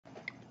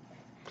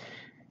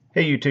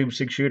Hey YouTube,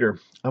 six shooter.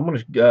 I'm going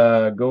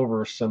to go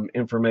over some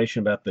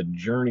information about the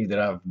journey that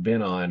I've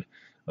been on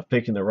of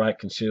picking the right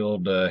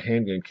concealed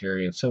handgun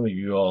carry, and some of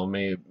you all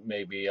may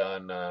be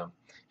on have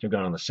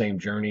gone on the same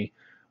journey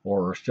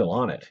or are still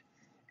on it.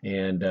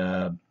 And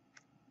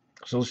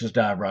so let's just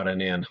dive right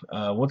on in.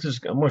 What's this?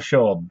 I'm going to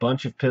show a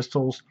bunch of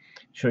pistols,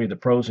 show you the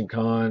pros and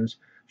cons,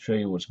 show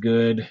you what's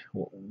good,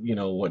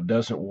 what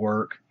doesn't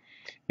work,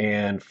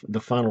 and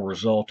the final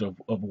result of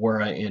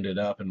where I ended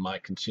up in my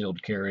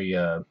concealed carry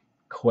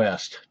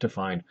quest to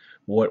find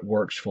what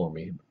works for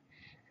me.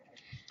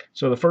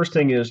 So the first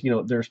thing is,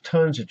 there's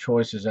tons of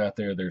choices out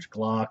there. There's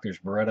Glock, there's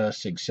Beretta,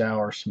 Sig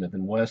Sauer, Smith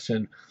and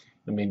Wesson.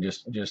 I mean,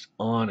 just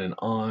on and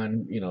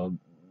on.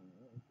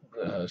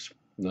 Uh,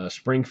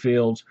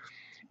 Springfields,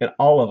 and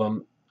all of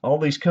them, all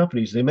these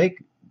companies, they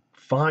make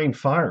fine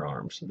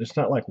firearms. It's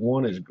not like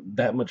one is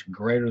that much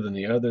greater than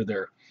the other.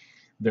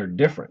 They're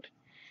different.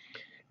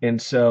 And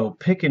so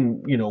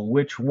picking,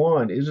 which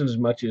one isn't as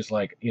much as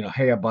like,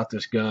 hey, I bought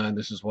this gun.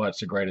 This is why it's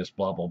the greatest,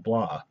 blah, blah,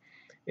 blah.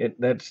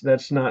 That's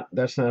not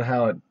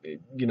how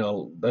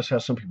that's how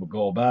some people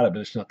go about it, but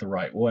it's not the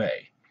right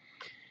way.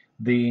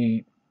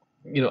 The,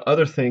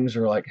 other things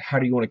are like, how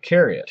do you want to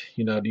carry it?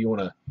 Do you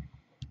want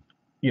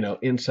to,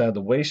 inside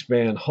the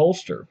waistband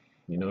holster?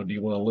 Do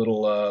you want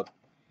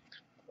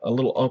a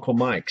little Uncle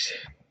Mike's?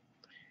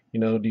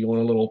 Do you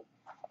want a little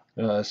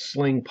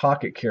sling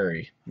pocket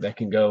carry that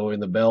can go in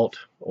the belt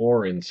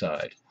or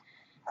inside?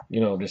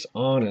 Just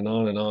on and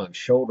on and on.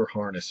 Shoulder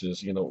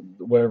harnesses,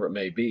 whatever it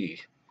may be.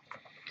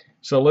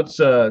 So let's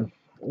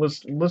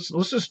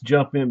just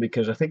jump in,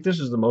 because I think this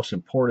is the most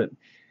important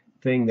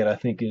thing that I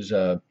think is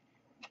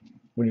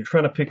when you're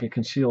trying to pick a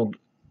concealed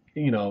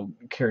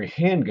carry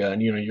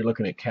handgun. You're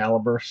looking at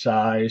caliber,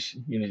 size,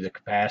 the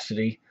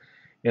capacity,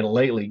 and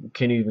lately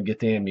can't even get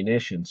the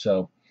ammunition.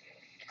 So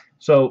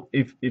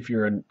if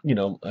you're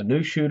a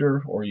new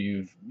shooter, or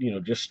you've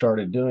just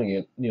started doing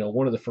it,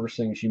 one of the first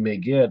things you may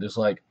get is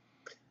like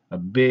a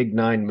big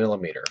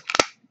 9mm.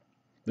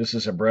 This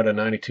is a Beretta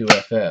 92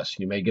 FS.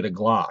 You may get a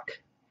Glock.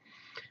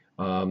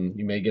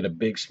 You may get a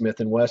big Smith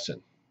and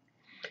Wesson.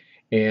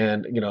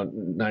 And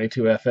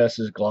 92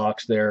 FS's,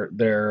 Glocks,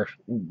 they're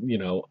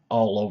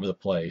all over the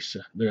place.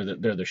 They're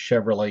the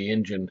Chevrolet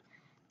engine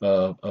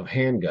of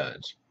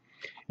handguns,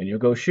 and you'll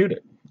go shoot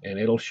it, and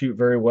it'll shoot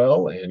very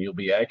well, and you'll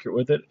be accurate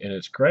with it, and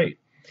it's great.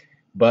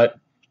 But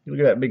look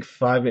at that big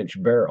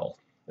 5-inch barrel.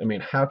 I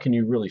mean, how can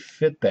you really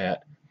fit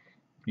that?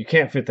 You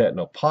can't fit that in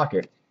a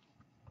pocket,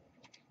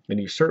 and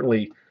you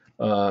certainly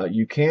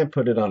you can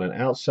put it on an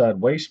outside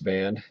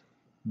waistband,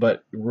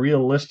 but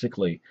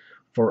realistically,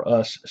 for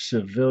us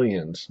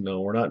civilians,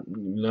 no, we're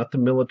not the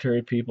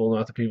military people,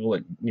 not the people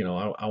that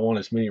I want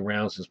as many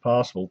rounds as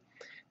possible.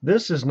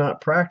 This is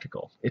not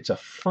practical. It's a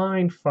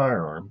fine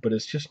firearm, but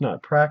it's just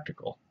not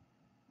practical.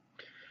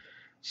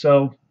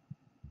 So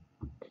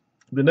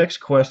the next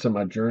quest on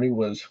my journey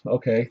was,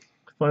 okay,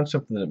 find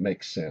something that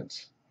makes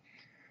sense.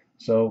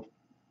 So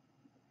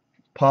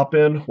pop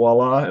in,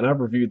 voila, and I've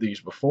reviewed these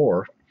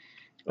before.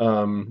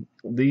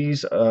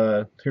 Here's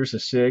a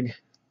SIG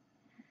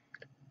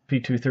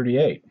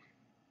P238.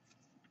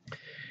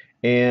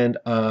 And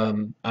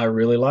I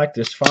really like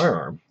this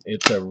firearm.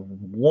 It's a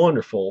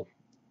wonderful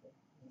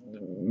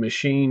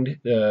machined,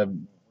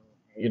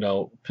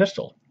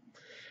 pistol.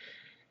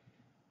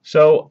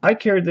 So I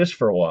carried this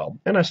for a while,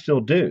 and I still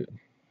do.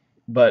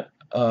 But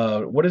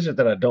what is it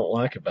that I don't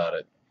like about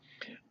it?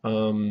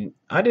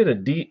 I did a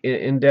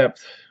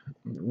in-depth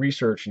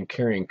research in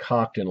carrying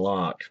cocked and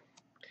locked,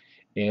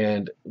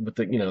 and with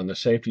and the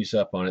safety's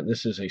up on it.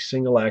 This is a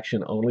single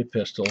action only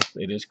pistol.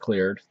 It is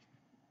cleared.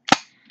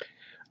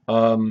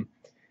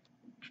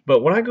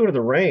 But when I go to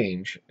the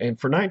range, and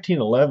for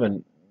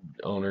 1911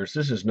 owners,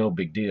 this is no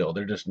big deal.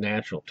 They're just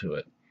natural to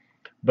it.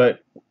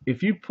 But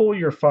if you pull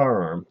your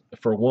firearm,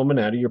 for a woman,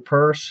 out of your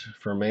purse,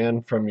 for a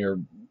man, from your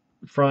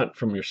front,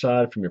 from your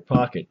side, from your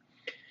pocket,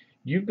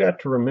 you've got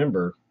to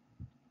remember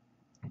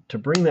to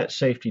bring that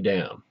safety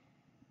down.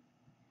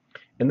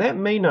 And that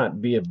may not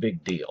be a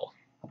big deal.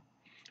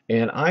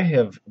 And I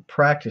have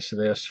practiced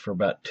this for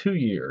about 2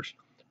 years,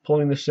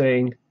 pulling this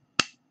thing,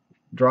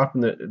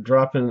 dropping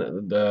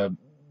the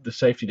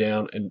safety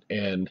down,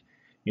 and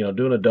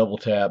doing a double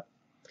tap,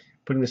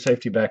 putting the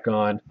safety back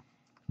on,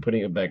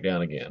 putting it back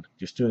down again,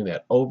 just doing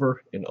that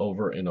over and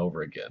over and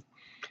over again.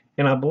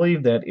 And I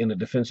believe that in a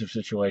defensive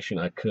situation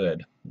I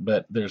could,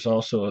 but there's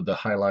also the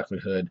high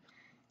likelihood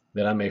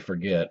that I may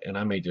forget, and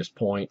I may just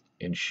point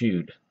and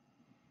shoot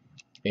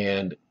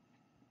and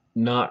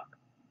not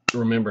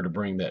remember to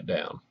bring that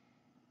down.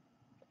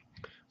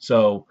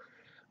 So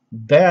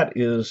that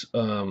is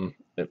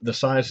the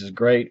size is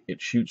great.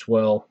 It shoots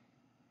well.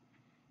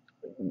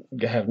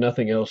 I have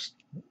nothing else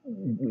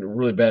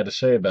really bad to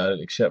say about it,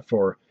 except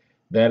for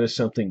that is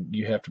something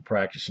you have to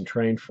practice and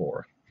train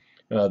for.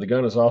 The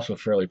gun is also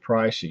fairly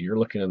pricey. You're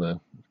looking in the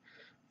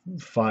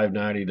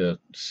 $590 to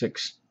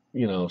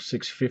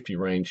 $650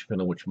 range,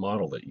 depending on which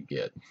model that you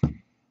get.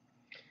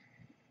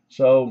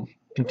 So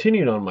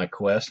continuing on my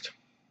quest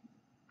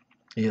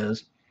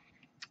is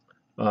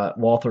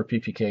Walther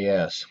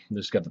PPKS.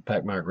 This has got the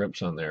Pacmeyer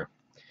grips on there.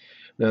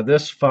 Now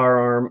this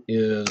firearm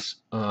is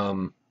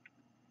a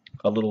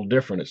little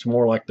different. It's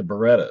more like the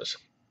Berettas.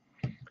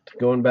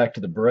 Going back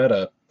to the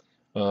Beretta,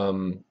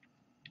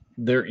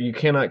 there you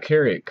cannot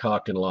carry it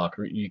cocked and locked.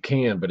 You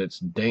can, but it's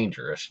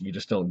dangerous. You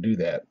just don't do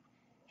that.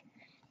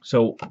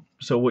 So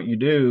what you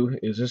do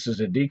is, this is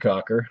a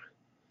decocker,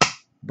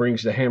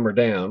 brings the hammer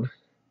down,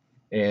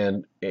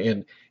 and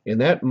in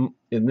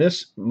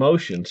this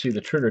motion, see,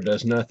 the trigger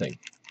does nothing.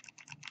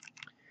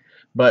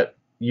 But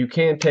you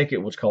can take it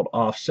what's called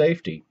off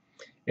safety,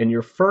 and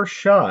your first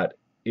shot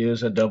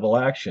is a double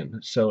action.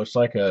 So it's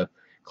like a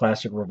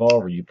classic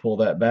revolver. You pull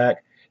that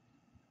back,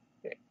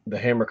 the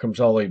hammer comes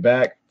all the way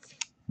back,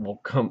 will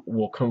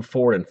come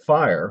forward and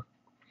fire.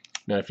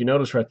 Now if you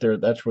notice right there,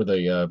 that's where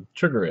the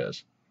trigger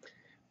is.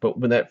 But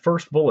when that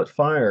first bullet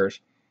fires,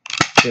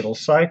 it'll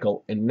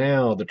cycle, and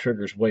now the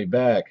trigger's way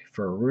back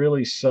for a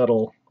really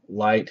subtle,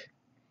 light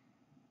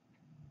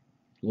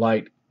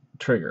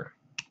trigger.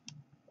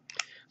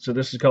 So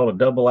this is called a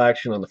double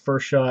action on the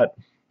first shot,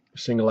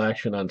 single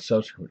action on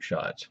subsequent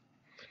shots.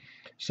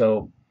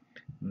 So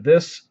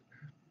this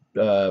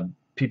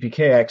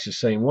PPK acts the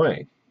same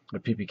way, the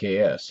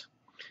PPKS.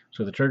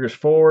 So the trigger's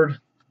forward,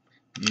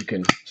 you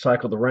can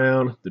cycle the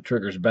round, the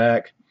trigger's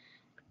back,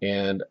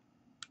 and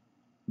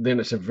then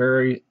it's a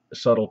very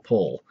subtle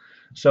pull.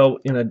 So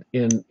in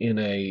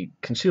a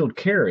concealed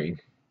carry,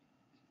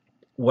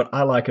 what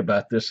I like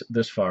about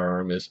this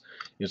firearm is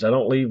I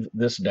don't leave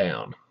this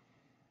down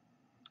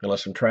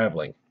unless I'm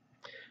traveling,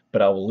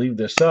 but I will leave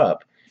this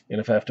up,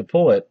 and if I have to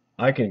pull it,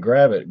 I can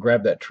grab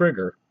that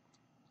trigger.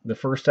 The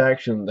first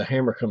action, the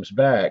hammer comes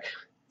back,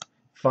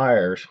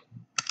 fires,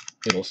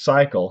 it'll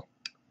cycle,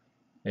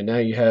 and now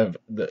you have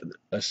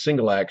a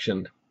single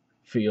action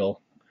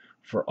feel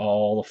for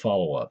all the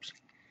follow-ups,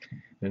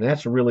 and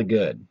that's really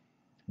good.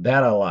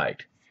 That I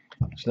liked.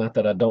 It's not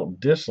that I don't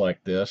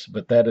dislike this,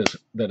 but that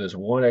is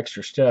one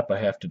extra step I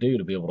have to do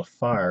to be able to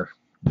fire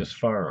this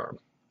firearm.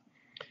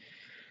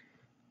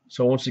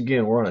 So once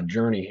again, we're on a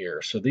journey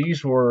here. So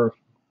these were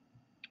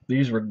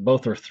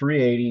both are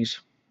 380s.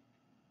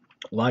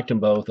 Liked them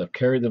both. I've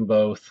carried them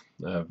both.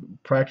 I've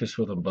practiced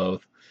with them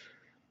both.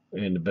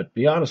 But to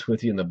be honest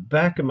with you, in the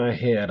back of my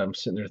head, I'm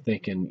sitting there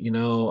thinking, you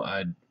know,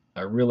 I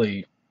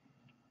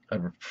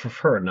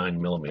prefer a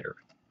 9mm.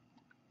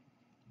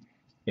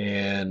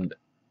 And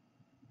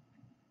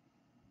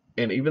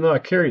even though I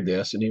carried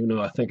this, and even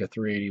though I think a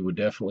 380 would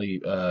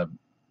definitely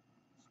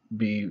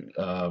be,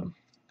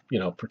 you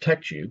know,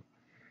 protect you,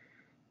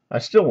 I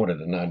still wanted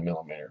a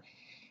 9mm.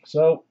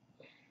 So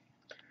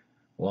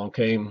along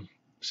came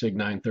Sig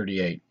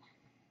 938.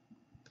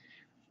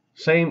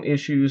 Same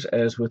issues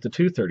as with the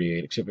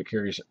 238, except it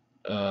carries,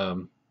 you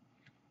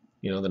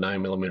know, the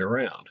 9mm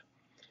round.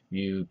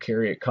 You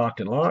carry it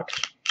cocked and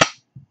locked,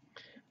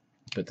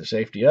 put the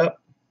safety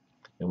up,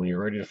 and when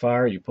you're ready to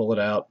fire, you pull it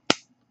out.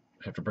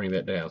 Have to bring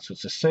that down. So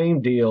it's the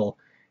same deal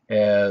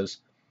as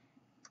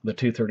the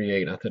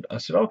 238. And I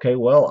said, okay,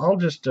 well, I'll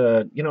just,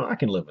 you know, I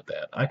can live with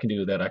that. I can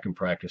do that. I can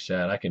practice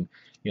that. I can,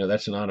 you know,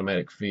 that's an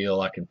automatic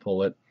feel. I can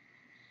pull it.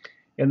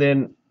 And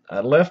then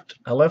I left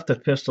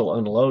the pistol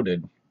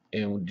unloaded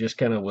and just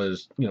kind of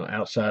was, you know,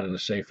 outside in a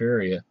safe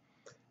area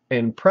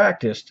and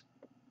practiced,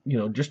 you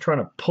know, just trying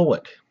to pull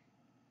it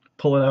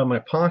out of my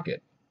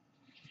pocket.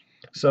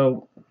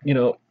 So, you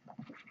know,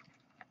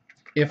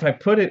 if I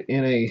put it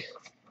in a,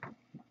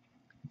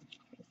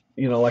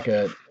 you know, like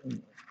a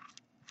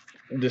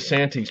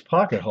DeSantis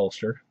pocket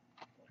holster,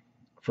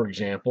 for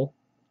example,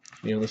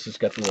 you know, this has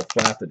got the little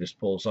flap that just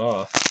pulls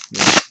off. You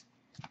know.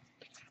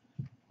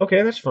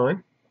 Okay, that's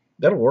fine.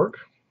 That'll work.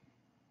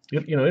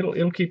 You know,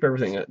 it'll keep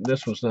everything.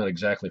 This was not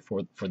exactly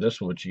for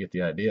this one, but you get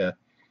the idea.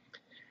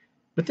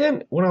 But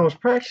then when I was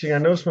practicing, I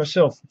noticed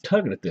myself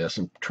tugging at this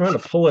and trying to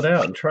pull it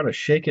out and trying to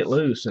shake it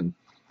loose. And,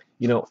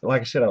 you know,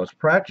 like I said, I was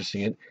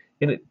practicing it,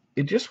 and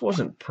it just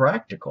wasn't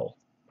practical.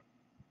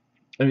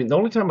 I mean, the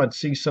only time I'd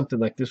see something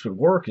like this would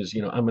work is,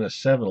 you know, I'm in a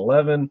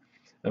 7-Eleven,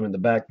 I'm in the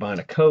back buying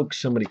a Coke,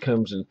 somebody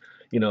comes and,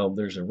 you know,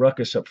 there's a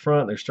ruckus up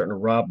front, they're starting to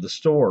rob the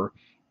store,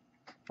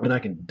 and I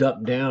can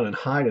duck down and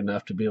hide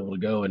enough to be able to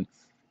go and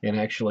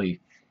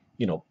actually,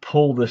 you know,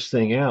 pull this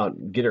thing out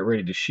and get it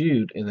ready to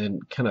shoot, and then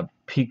kind of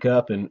peek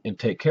up and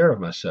take care of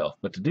myself.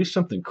 But to do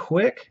something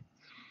quick,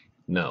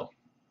 no.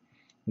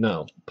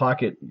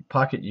 Pocket,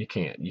 you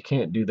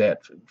can't do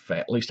that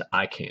fast. At least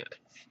I can't.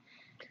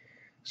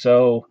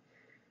 So,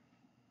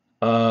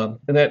 and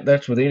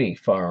that's with any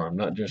firearm,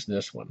 not just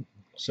this one.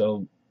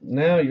 So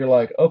now you're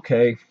like,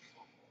 okay,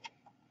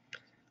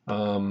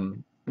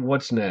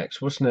 what's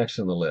next? What's next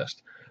on the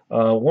list?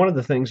 One of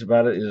the things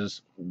about it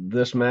is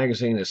this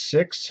magazine is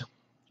 6,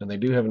 and they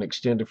do have an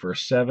extended for a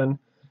 7.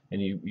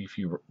 And if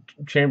you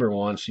chamber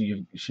one, so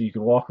you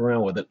can walk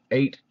around with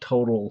 8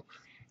 total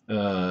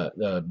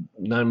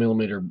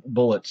 9mm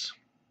bullets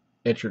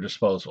at your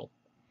disposal.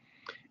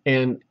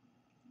 And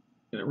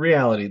in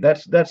reality,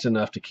 that's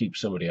enough to keep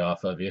somebody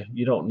off of you.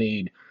 You don't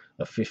need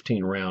a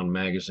 15 round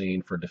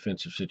magazine for a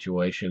defensive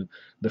situation.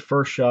 The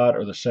first shot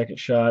or the second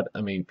shot,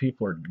 I mean,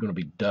 people are going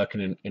to be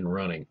ducking and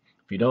running.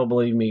 If you don't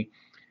believe me,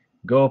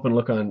 go up and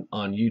look on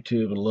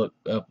YouTube and look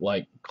up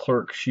like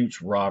clerk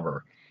shoots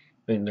robber.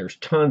 And there's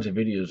tons of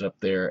videos up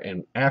there.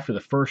 And after the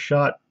first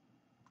shot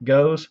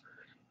goes,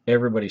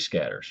 everybody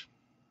scatters.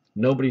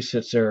 Nobody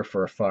sits there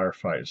for a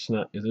firefight. It's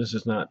not. This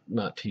is not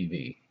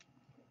TV.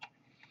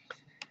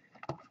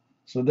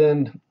 So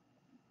then,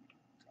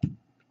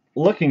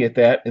 looking at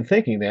that and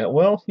thinking that,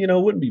 well, you know,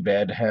 it wouldn't be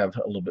bad to have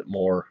a little bit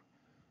more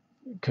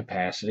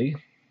capacity.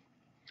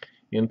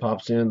 In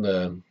pops in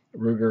the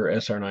Ruger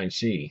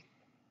SR9C.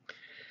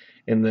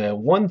 And the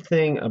one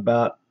thing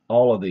about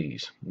all of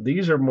these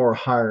are more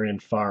higher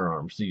end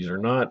firearms. These are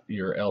not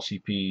your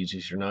LCPs.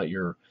 These are not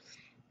your,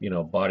 you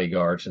know,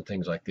 bodyguards and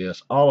things like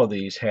this. All of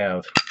these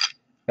have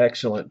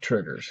excellent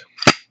triggers.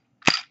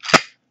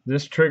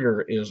 This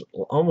trigger is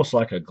almost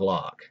like a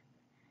Glock.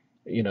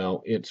 You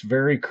know, it's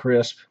very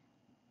crisp,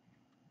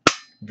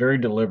 very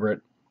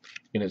deliberate,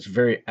 and it's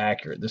very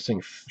accurate. This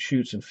thing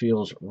shoots and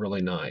feels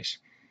really nice.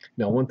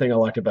 Now, one thing I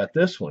liked about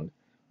this one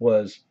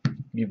was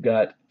you've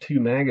got two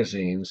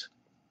magazines,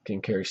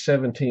 can carry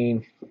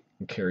 17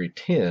 and carry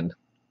 10.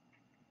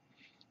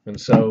 And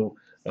so,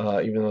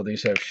 even though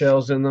these have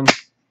shells in them,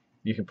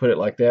 you can put it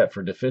like that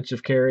for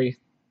defensive carry.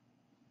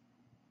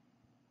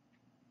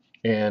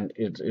 And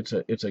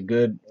it's a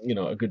good, you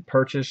know, a good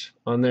purchase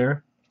on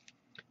there.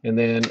 And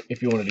then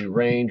if you want to do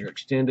range or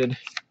extended,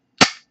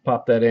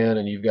 pop that in,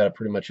 and you've got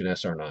pretty much an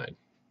SR9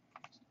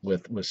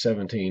 with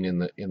 17 in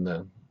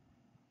the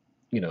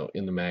you know,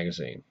 in the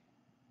magazine.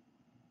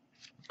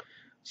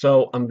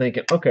 So I'm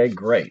thinking, okay,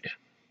 great.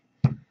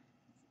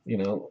 You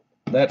know,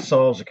 that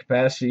solves a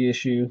capacity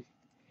issue.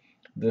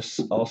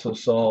 This also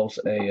solves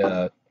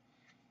a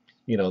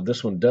you know,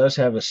 this one does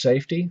have a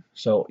safety,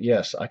 so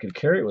yes, I could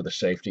carry it with a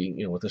safety,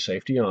 you know, with the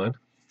safety on,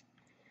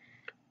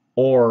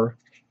 or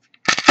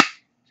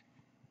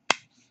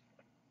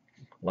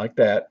like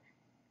that,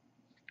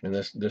 and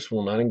this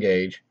will not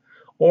engage,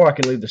 or I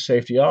can leave the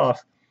safety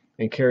off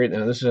and carry it.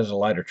 Now this has a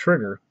lighter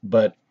trigger,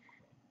 but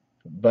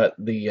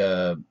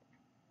the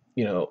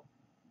you know,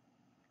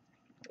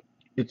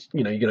 it's,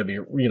 you know, you got to be,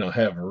 you know,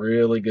 have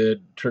really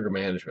good trigger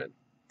management.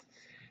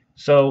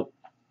 So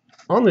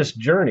on this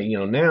journey, you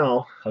know,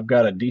 now I've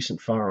got a decent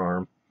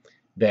firearm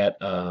that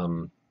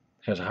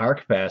has a higher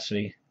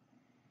capacity,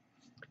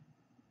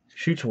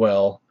 shoots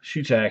well,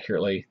 shoots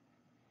accurately.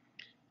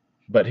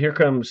 But here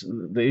comes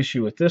the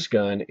issue with this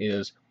gun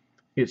is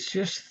it's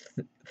just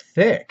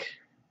thick.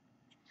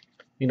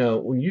 You know,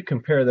 when you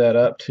compare that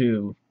up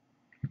to,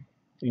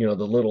 you know,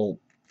 the little,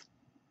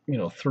 you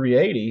know,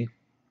 380,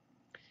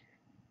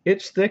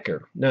 it's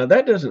thicker. Now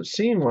that doesn't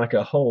seem like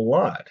a whole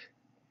lot,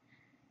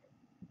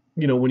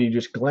 you know, when you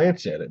just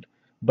glance at it.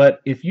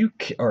 But if you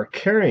are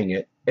carrying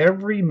it,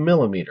 every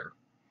millimeter,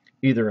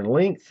 either in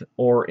length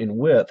or in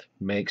width,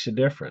 makes a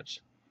difference.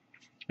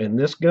 And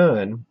this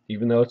gun,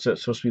 even though it's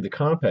supposed to be the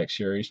compact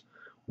series,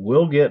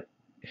 will get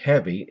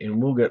heavy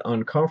and will get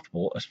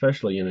uncomfortable,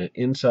 especially in an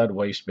inside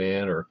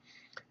waistband or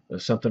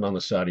something on the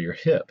side of your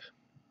hip.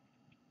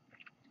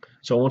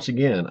 So once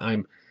again,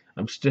 I'm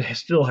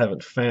still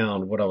haven't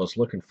found what I was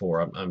looking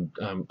for. I'm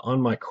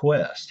on my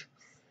quest.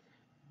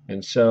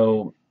 And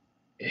so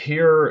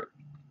here,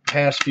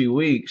 past few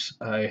weeks,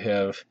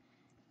 I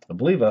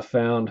believe I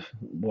found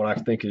what I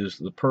think is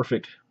the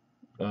perfect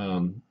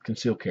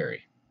concealed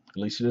carry. At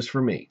least it is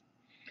for me.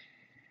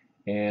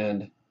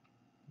 And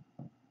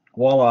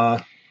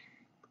voila,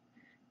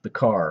 the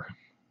car,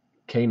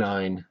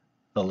 K9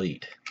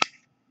 Elite.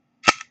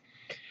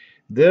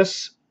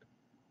 This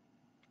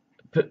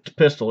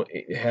pistol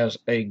has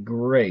a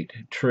great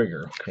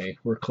trigger. Okay,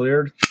 we're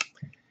cleared.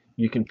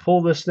 You can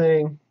pull this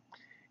thing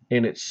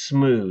and it's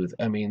smooth.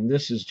 I mean,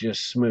 this is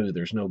just smooth.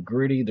 There's no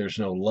gritty, there's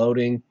no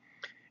loading.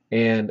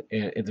 And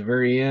at the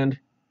very end,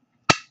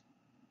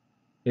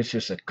 it's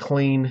just a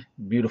clean,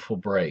 beautiful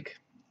break.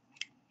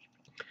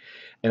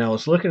 And I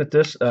was looking at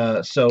this,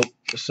 so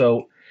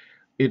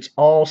it's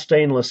all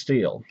stainless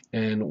steel.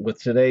 And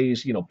with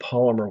today's, you know,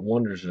 polymer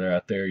wonders that are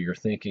out there, you're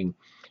thinking,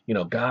 you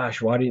know,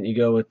 gosh, why didn't you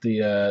go with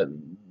the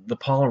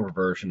polymer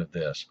version of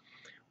this?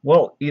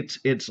 Well,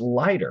 it's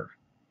lighter,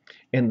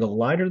 and the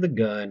lighter the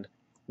gun,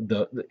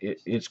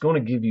 it's going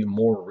to give you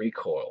more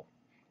recoil.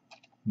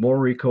 More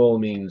recoil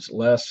means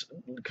less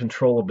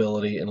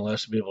controllability and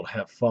less be able to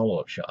have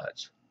follow-up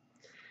shots.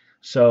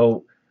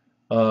 So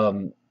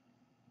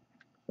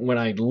when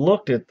I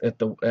looked at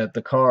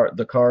the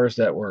cars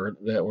that were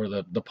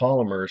the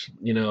polymers,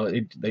 you know,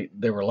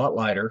 they were a lot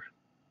lighter,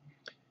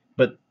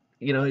 but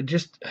you know, it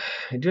just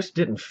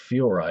didn't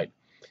feel right.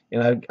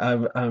 And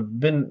I've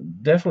been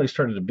definitely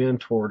started to bend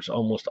towards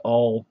almost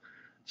all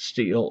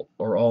steel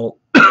or all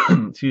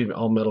excuse me,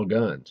 all metal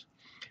guns.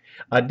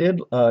 I did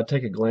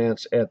take a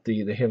glance at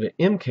they have an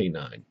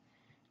MK9,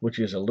 which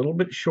is a little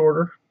bit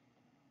shorter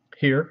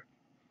here,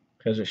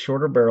 has a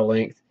shorter barrel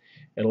length,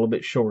 and a little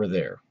bit shorter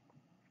there.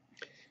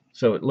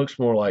 So it looks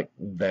more like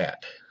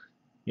that,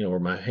 you know, where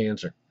my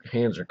hands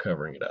are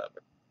covering it up.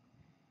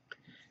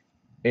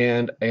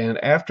 And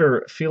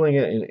after feeling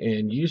it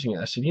and using it,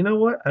 I said, you know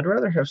what? I'd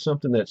rather have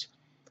something that's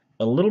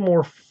a little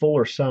more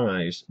fuller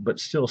size, but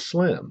still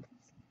slim.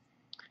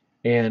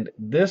 And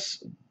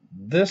this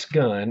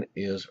gun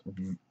is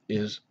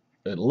it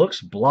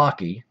looks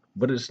blocky,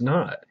 but it's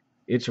not.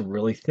 It's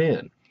really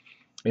thin,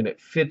 and it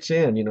fits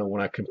in. You know,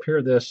 when I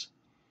compare this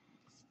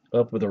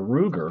up with a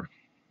Ruger,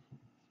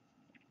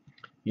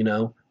 you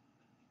know,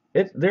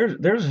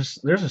 there's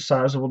a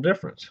sizable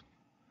difference.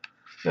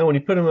 Now, when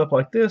you put them up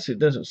like this, it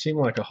doesn't seem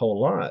like a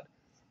whole lot,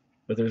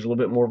 but there's a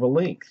little bit more of a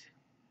length.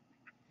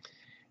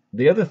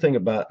 The other thing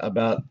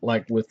about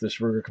like with this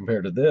Ruger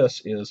compared to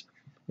this is,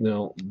 you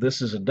know,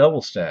 this is a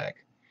double stack.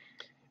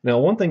 Now,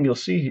 one thing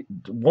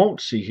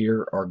won't see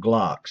here are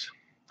Glocks.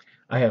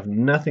 I have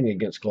nothing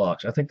against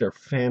Glocks. I think they're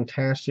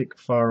fantastic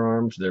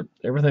firearms. They're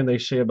everything they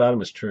say about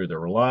them is true. They're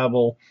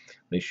reliable.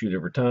 They shoot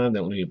every time. They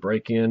don't need to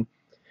break in.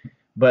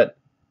 But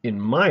in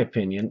my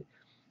opinion,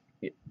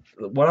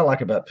 what I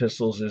like about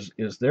pistols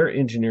is their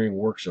engineering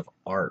works of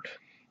art.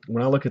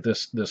 When I look at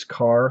this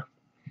car,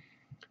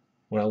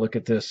 when I look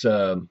at this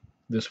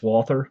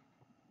Walther,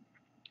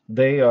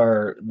 they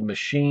are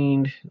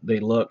machined. They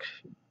look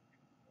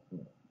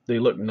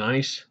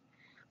nice.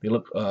 They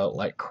look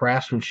like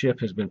craftsmanship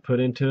has been put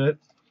into it.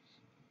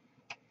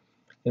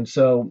 And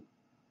so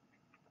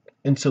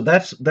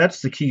that's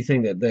the key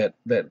thing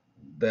that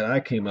I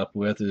came up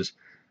with is,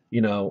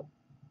 you know,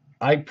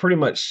 I pretty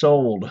much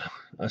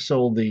I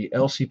sold the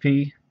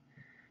LCP.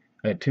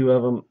 I had two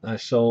of them. I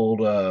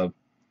sold the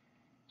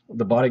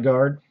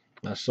Bodyguard.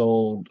 I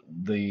sold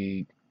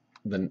the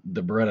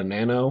Beretta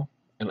Nano,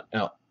 and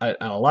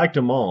I liked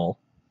them all,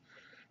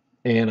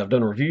 and I've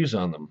done reviews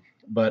on them.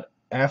 But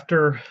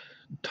after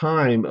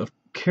time of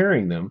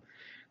carrying them,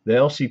 the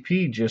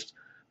LCP just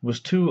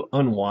was too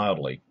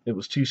unwieldy. It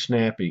was too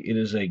snappy. It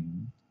is a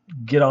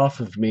get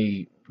off of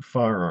me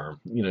firearm.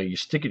 You know, you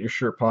stick it in your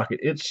shirt pocket.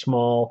 It's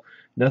small.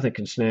 Nothing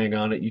can snag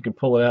on it. You can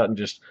pull it out and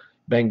just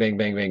bang, bang,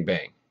 bang, bang,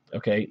 bang.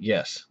 Okay,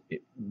 yes,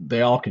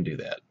 they all can do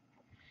that.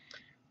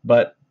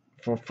 But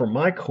for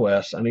my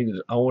quest, I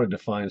wanted to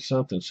find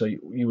something. So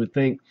you would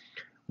think,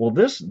 well,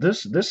 this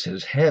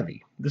is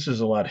heavy. This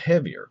is a lot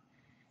heavier.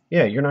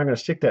 Yeah, you're not going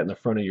to stick that in the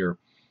front of your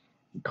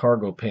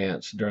cargo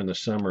pants during the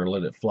summer and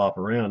let it flop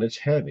around. It's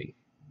heavy.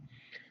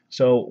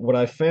 So what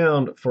I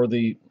found for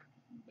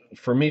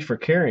me for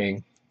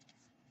carrying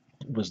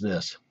was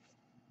this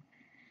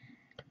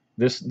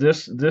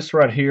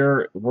right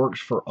here works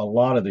for a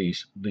lot of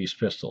these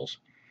pistols.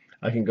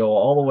 I can go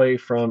all the way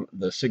from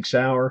the Sig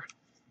Sauer,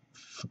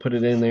 put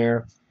it in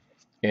there,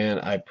 and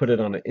I put it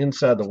on the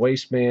inside the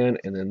waistband,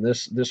 and then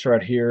this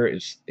right here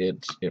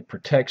it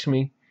protects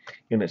me,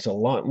 and it's a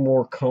lot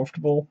more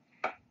comfortable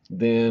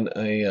than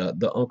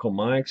the Uncle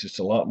Mike's. It's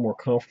a lot more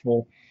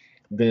comfortable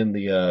than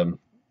the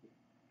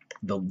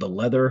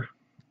leather,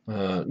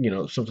 you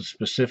know, some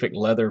specific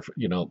leather,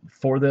 you know,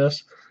 for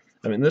this.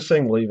 I mean, this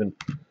thing will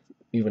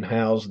even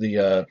house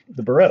the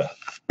Beretta.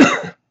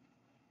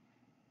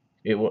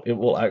 It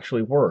will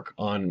actually work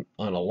on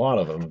a lot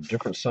of them,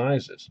 different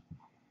sizes,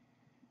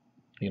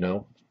 you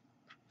know.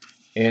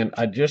 And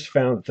I just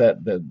found that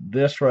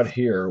this right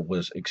here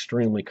was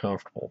extremely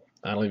comfortable.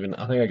 I think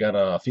I got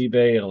it off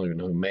eBay. I don't even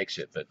know who makes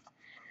it,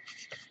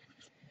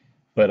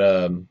 but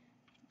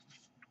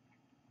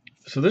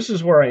so this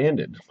is where I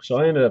ended. So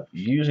I ended up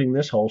using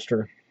this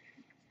holster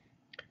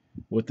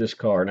with this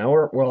car.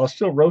 Now, will I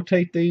still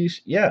rotate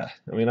these? Yeah.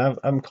 I mean,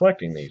 I'm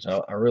collecting these.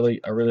 I really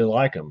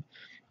like them.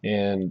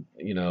 And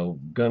you know,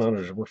 gun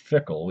owners, we're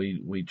fickle.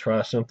 We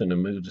try something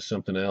and move to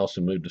something else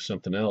and move to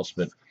something else.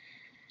 But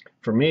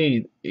for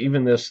me,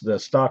 even the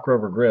stock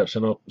rubber grips,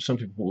 I know some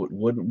people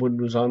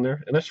would was on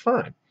there, and that's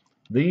fine.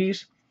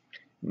 These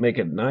make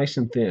it nice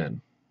and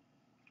thin,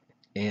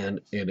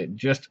 and it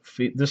just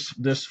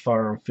this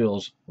firearm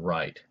feels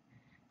right.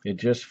 It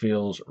just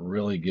feels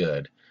really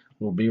good.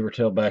 Little beaver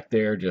tail back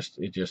there,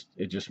 it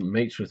just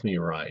mates with me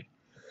right.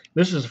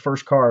 This is the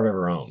first car I've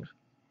ever owned,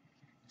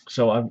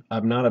 so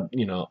I'm not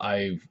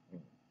I've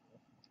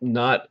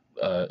not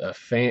a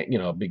fan, you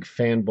know, a big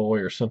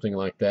fanboy or something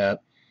like that.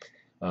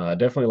 I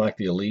definitely like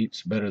the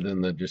Elites better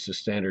than just the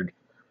standard,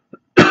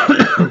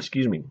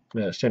 excuse me,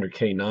 standard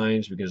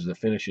K9s, because the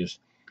finish is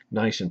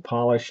nice and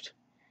polished,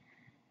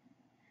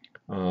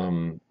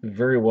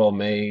 very well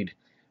made.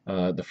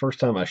 The first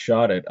time I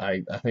shot it,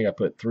 I think I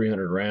put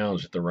 300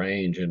 rounds at the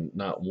range and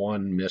not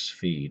one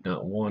misfeed,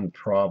 not one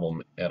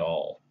problem at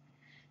all.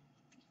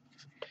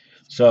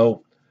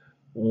 So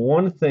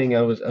one thing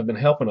I've been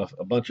helping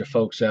a bunch of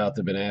folks out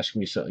that've been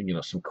asking me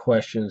some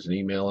questions and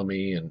emailing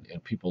me, and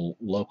people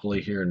locally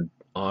here in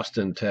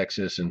Austin,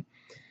 Texas,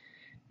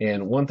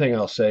 and one thing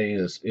I'll say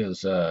is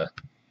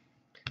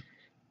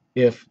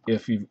if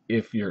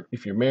you're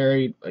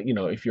married, you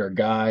know, if you're a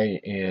guy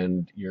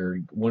and you're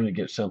wanting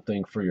to get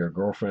something for your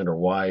girlfriend or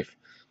wife,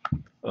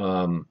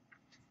 I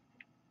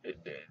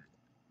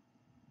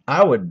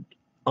would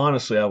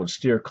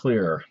steer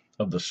clear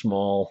of the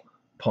small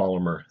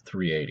polymer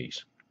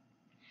 380s.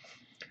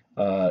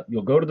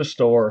 You'll go to the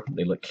store,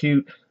 they look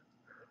cute.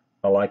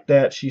 I like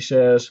that, she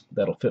says.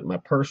 That'll fit my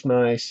purse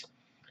nice.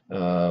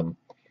 Um,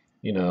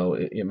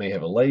 it may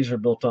have a laser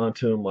built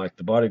onto them like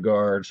the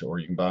bodyguards, or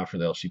you can buy for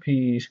the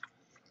LCPs.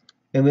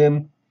 And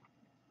then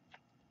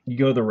you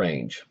go to the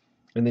range.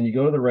 And then you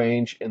go to the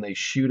range and they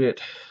shoot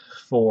it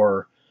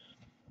for,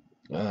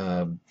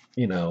 uh,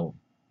 you know,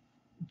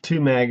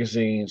 2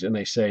 magazines, and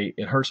they say,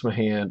 it hurts my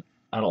hand,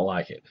 I don't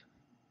like it.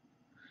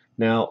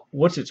 Now,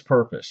 what's its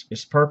purpose?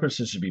 Its purpose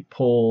is to be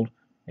pulled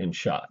and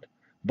shot.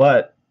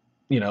 But,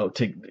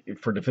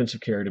 for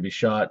defensive carry, to be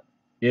shot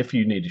if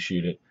you need to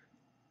shoot it,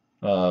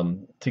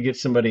 to get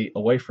somebody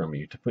away from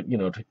you, to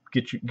to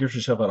get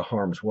yourself out of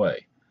harm's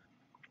way.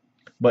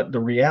 But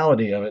the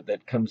reality of it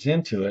that comes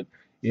into it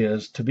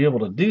is, to be able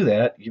to do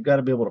that, you've got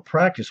to be able to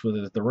practice with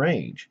it at the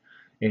range.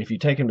 And if you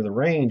take them to the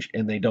range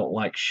and they don't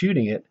like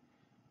shooting it,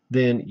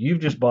 then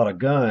you've just bought a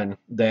gun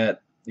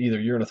that either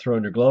you're going to throw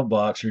in your glove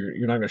box, or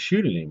you're not going to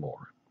shoot it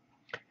anymore.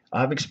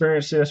 I've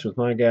experienced this with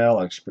my gal.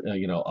 I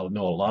know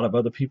a lot of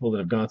other people that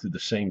have gone through the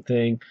same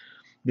thing.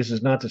 This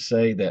is not to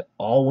say that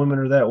all women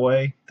are that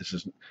way.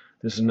 This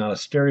is not a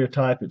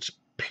stereotype. It's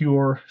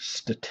pure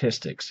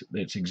statistics.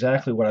 It's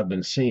exactly what I've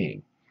been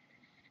seeing.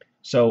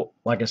 So,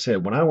 like I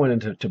said, when I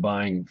went into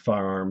buying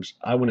firearms,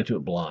 I went into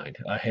it blind.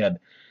 I had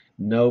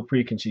no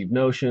preconceived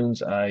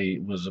notions. I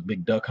was a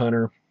big duck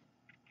hunter.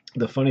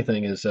 The funny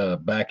thing is,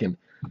 back in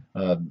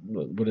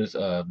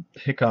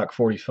Hickok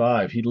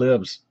 45, he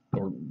lives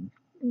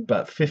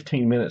about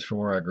 15 minutes from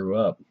where I grew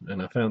up,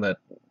 and I found that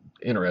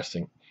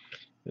interesting.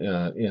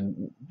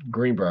 In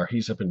Greenbrier,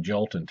 he's up in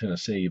Jolton,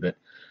 Tennessee,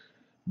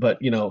 but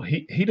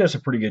he does a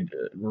pretty good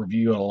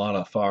review on a lot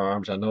of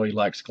firearms. I know he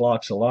likes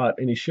Glocks a lot,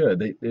 and he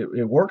should.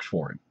 It works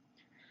for him.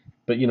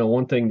 But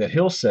one thing that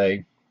he'll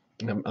say,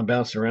 I'm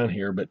bouncing around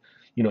here, but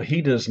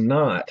he does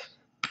not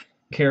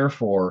care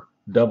for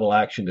double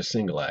action to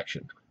single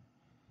action.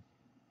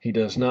 He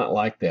does not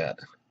like that.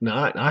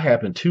 Now, I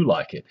happen to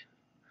like it.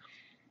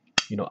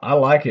 I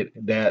like it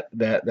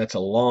that's a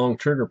long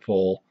trigger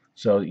pull,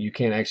 so you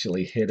can't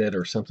actually hit it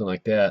or something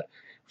like that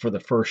for the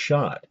first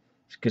shot.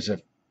 Because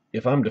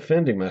if I'm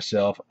defending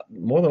myself,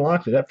 more than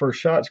likely that first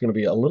shot is going to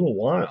be a little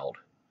wild,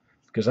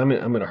 because I'm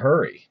in a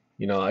hurry.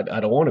 I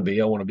don't want to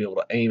be. I want to be able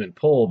to aim and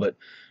pull, but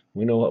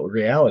we know what the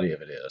reality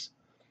of it is.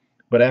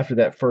 But after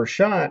that first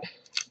shot,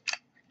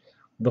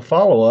 the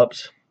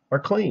follow-ups are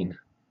clean.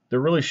 They're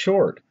really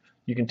short.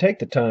 You can take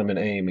the time and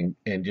aim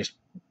and just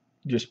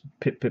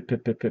pip, pip,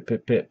 pip, pip, pip,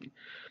 pip, pip.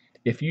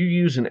 If you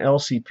use an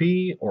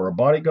LCP or a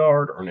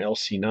bodyguard or an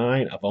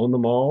LC9, I've owned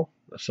them all,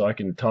 so I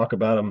can talk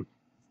about them,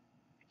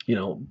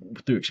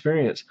 through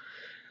experience.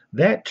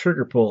 That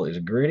trigger pull is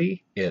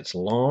gritty, it's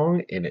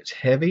long, and it's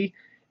heavy,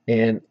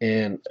 and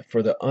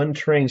for the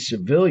untrained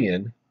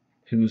civilian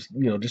who's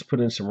just put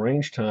in some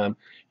range time,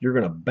 you're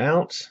going to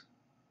bounce,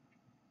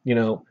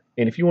 and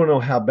if you want to know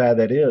how bad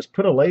that is,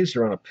 put a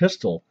laser on a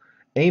pistol,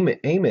 aim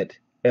it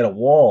at a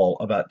wall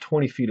about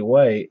 20 feet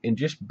away, and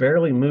just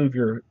barely move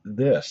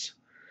this,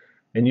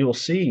 and you'll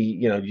see,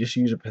 just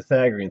use a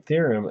Pythagorean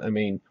theorem. I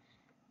mean,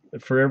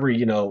 for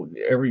every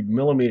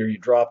millimeter you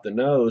drop the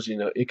nose,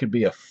 it could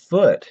be a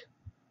foot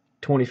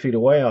 20 feet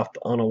away off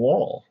on a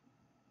wall,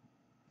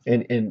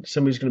 and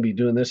somebody's going to be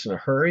doing this in a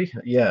hurry.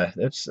 Yeah,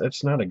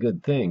 that's not a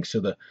good thing.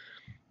 So the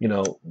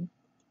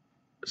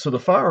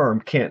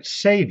firearm can't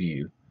save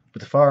you,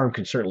 but the firearm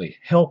can certainly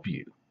help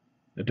you,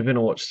 depending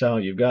on what style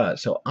you've got.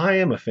 So I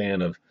am a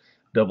fan of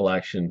double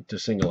action to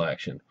single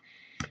action.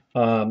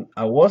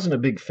 I wasn't a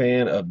big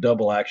fan of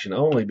double action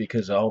only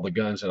because all the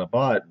guns that I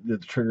bought, the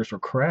triggers were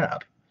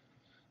crap.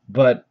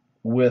 But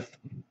with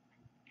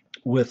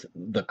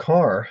the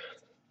car,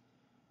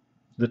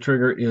 the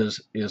trigger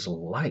is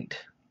light.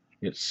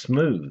 It's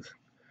smooth.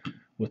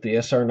 With the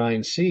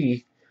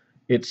SR9C,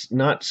 it's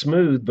not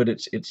smooth, but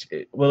it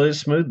is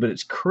smooth, but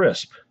it's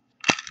crisp.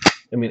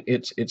 I mean,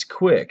 it's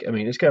quick. I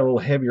mean, it's got a little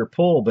heavier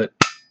pull, but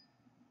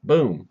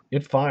boom,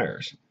 it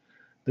fires.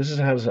 This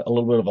has a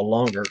little bit of a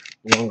longer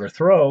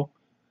throw,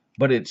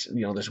 but it's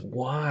this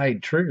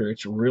wide trigger.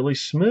 It's really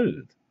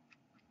smooth.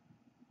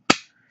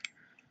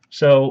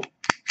 So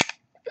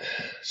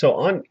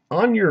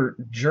on your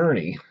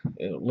journey,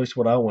 at least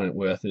what I went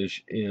with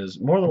is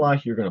more than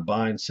likely you're going to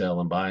buy and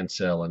sell.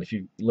 And if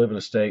you live in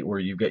a state where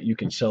you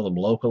can sell them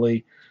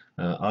locally,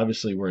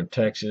 obviously we're in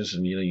Texas,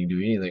 and you can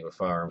do anything with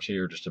firearms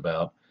here just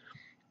about.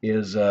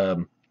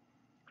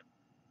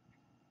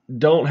 Don't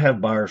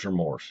have buyer's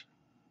remorse.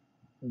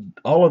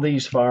 All of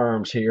these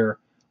firearms here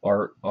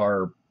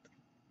are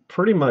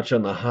pretty much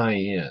on the high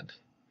end.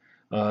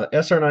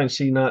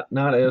 SR9C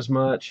not as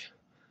much.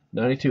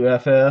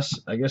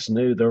 92FS, I guess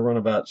new, they'll run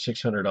about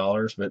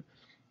 $600, but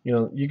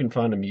you can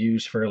find them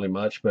used fairly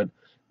much. But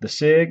the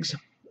SIGs,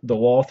 the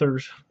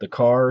Walthers, the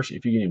cars,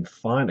 if you can even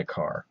find a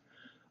car,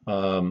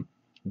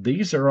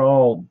 these are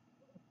all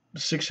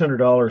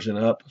 $600 and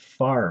up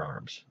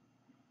firearms.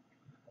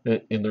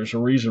 And there's a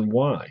reason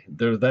why.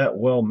 They're that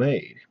well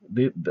made.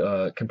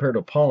 Compared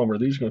to a polymer,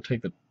 these are going to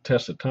take the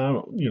test of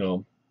time,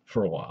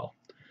 for a while.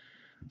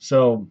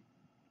 So,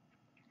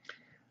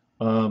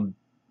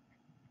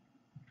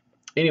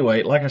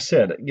 anyway, like I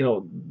said,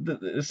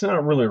 it's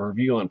not really a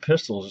review on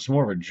pistols. It's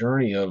more of a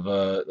journey of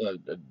a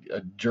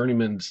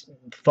journeyman's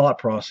thought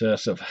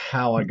process of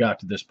how I got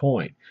to this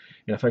point.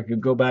 And if I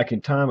could go back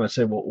in time, I'd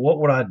say, well, what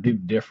would I do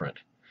different?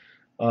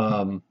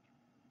 Um,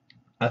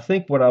 I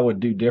think what I would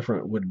do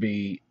different would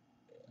be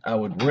I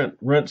would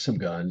rent some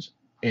guns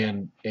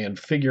and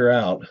figure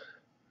out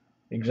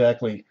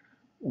exactly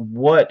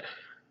what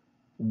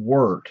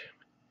worked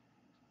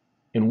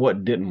and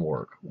what didn't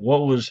work.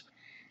 What was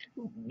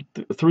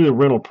through the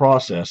rental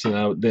process,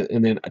 and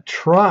then I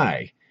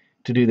try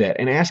to do that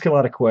and ask a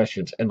lot of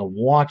questions and to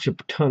watch a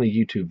ton of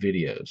YouTube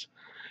videos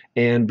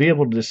and be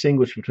able to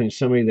distinguish between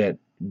somebody that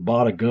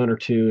bought a gun or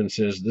two and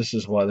says this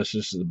is why this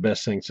is the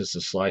best thing since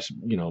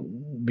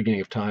the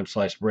beginning of time,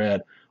 sliced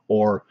bread,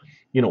 or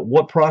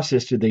what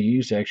process did they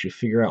use to actually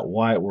figure out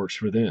why it works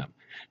for them.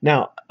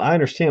 Now, I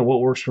understand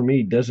what works for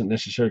me doesn't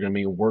necessarily going to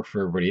mean work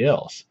for everybody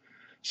else.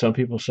 Some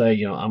people say,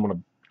 I'm going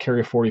to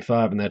carry a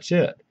 45 and that's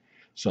it.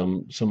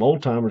 Some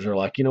old timers are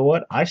like, you know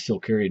what? I still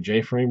carry a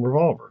J-frame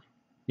revolver.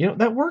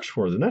 That works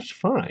for them. That's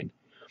fine.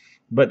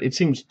 But it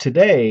seems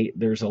today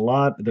there's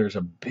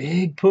a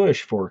big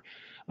push for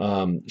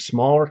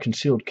smaller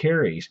concealed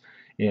carries.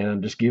 And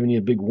I'm just giving you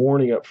a big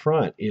warning up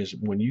front is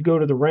when you go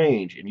to the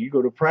range and you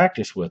go to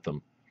practice with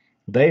them,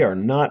 they are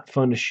not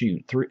fun to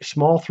shoot.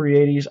 Small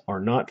 380s are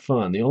not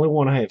fun. The only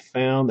one I have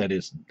found that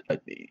is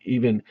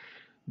even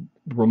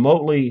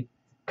remotely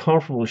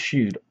comfortable to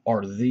shoot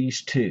are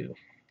these two.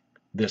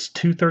 This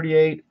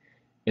 238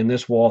 and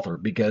this Walther,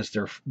 because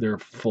they're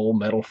full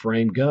metal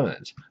frame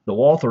guns. The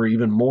Walther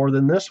even more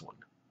than this one.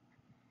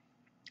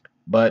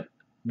 But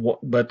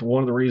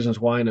one of the reasons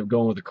why I ended up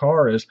going with the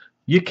car is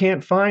you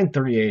can't find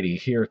 380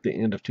 here at the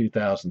end of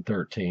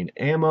 2013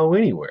 ammo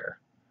anywhere.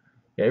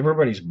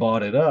 Everybody's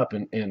bought it up,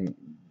 and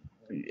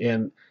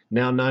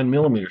now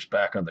 9mm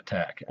back on the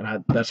tack,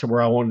 and that's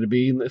where I wanted to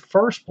be in the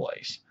first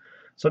place.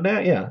 So now,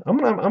 yeah, I'm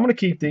gonna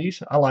keep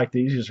these. I like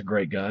these. These are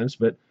great guns,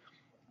 but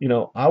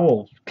I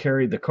will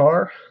carry the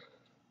car.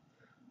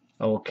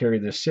 I will carry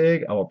the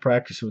SIG. I will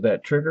practice with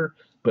that trigger.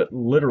 But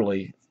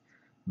literally,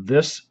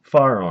 this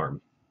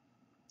firearm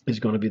is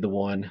going to be the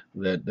one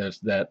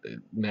that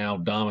now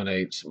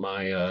dominates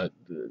my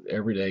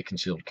everyday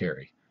concealed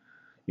carry.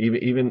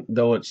 Even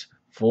though it's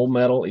full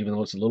metal, even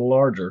though it's a little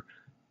larger,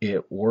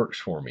 it works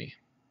for me.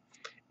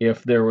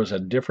 If there was a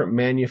different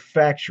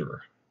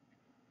manufacturer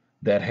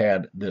that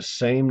had this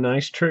same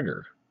nice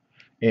trigger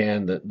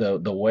and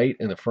the weight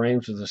and the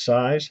frames of the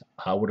size,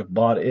 I would have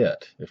bought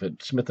it. If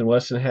Smith &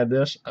 Wesson had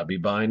this, I'd be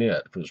buying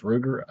it. If it was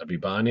Ruger, I'd be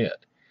buying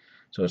it.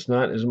 So it's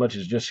not as much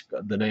as just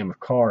the name of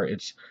car.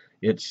 It's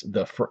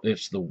the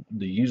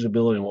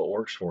usability and what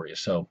works for you.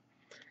 So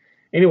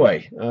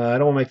anyway, I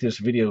don't want to make this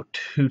video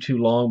too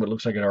long, but it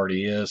looks like it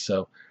already is.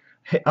 So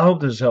hey, I hope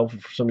this is helpful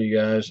for some of you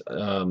guys.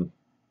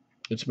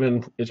 It's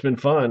been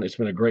fun. It's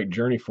been a great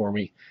journey for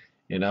me,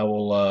 and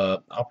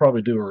I'll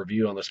probably do a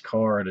review on this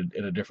car at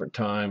a different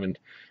time and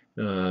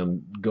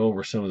go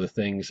over some of the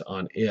things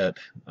on it.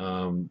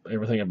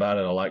 Everything about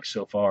it I like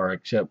so far,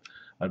 except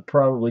I'd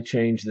probably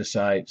change the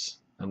sights.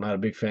 I'm not a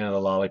big fan of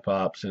the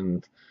lollipops,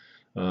 and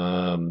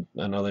I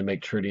know they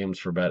make tritiums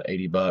for about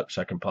 $80.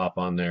 I can pop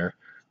on there.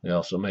 They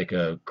also make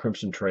a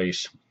Crimson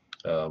Trace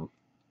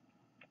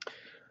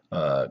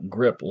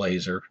grip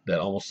laser that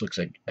almost looks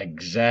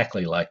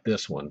exactly like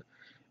this one.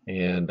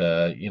 And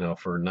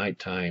for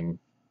nighttime,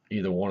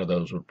 either one of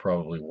those would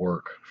probably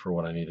work for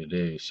what I need to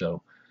do.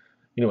 So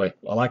anyway,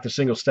 I like the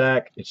single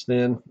stack. It's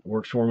thin, it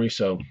works for me.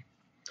 So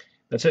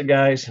that's it,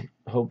 guys.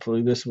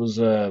 Hopefully this was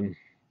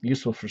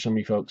useful for some of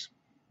you folks.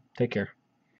 Take care.